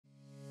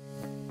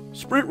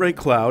SprintRay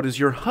Cloud is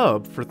your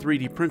hub for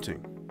 3D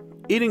printing.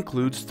 It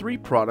includes 3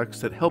 products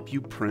that help you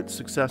print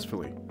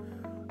successfully: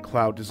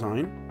 Cloud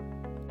Design,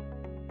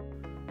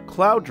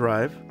 Cloud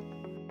Drive,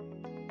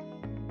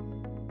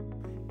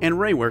 and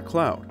Rayware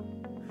Cloud.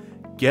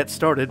 Get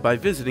started by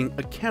visiting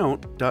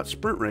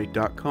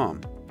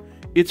account.sprintray.com.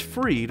 It's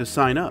free to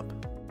sign up.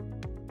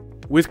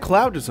 With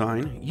Cloud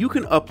Design, you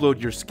can upload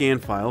your scan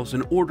files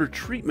and order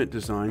treatment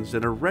designs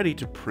that are ready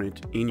to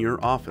print in your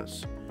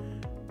office.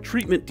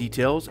 Treatment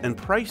details and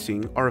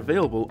pricing are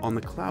available on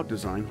the Cloud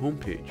Design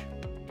homepage.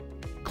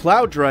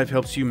 Cloud Drive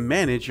helps you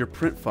manage your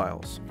print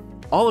files.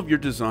 All of your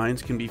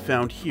designs can be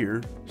found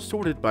here,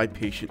 sorted by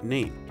patient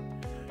name.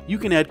 You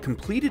can add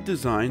completed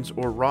designs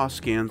or raw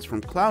scans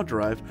from Cloud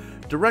Drive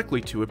directly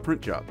to a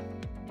print job.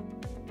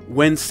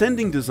 When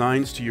sending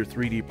designs to your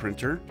 3D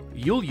printer,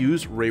 you'll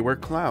use Rayware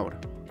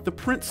Cloud, the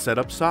print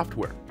setup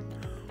software.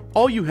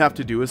 All you have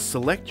to do is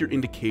select your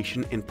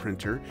indication and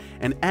printer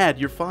and add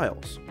your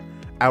files.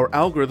 Our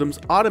algorithms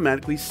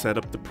automatically set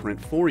up the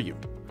print for you.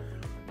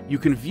 You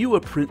can view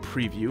a print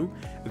preview,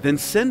 then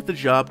send the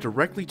job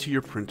directly to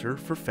your printer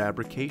for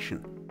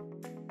fabrication.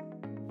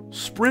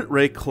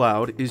 SprintRay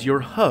Cloud is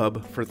your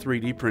hub for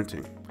 3D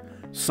printing.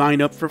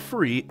 Sign up for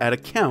free at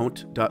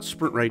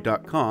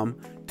account.sprintray.com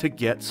to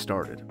get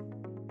started.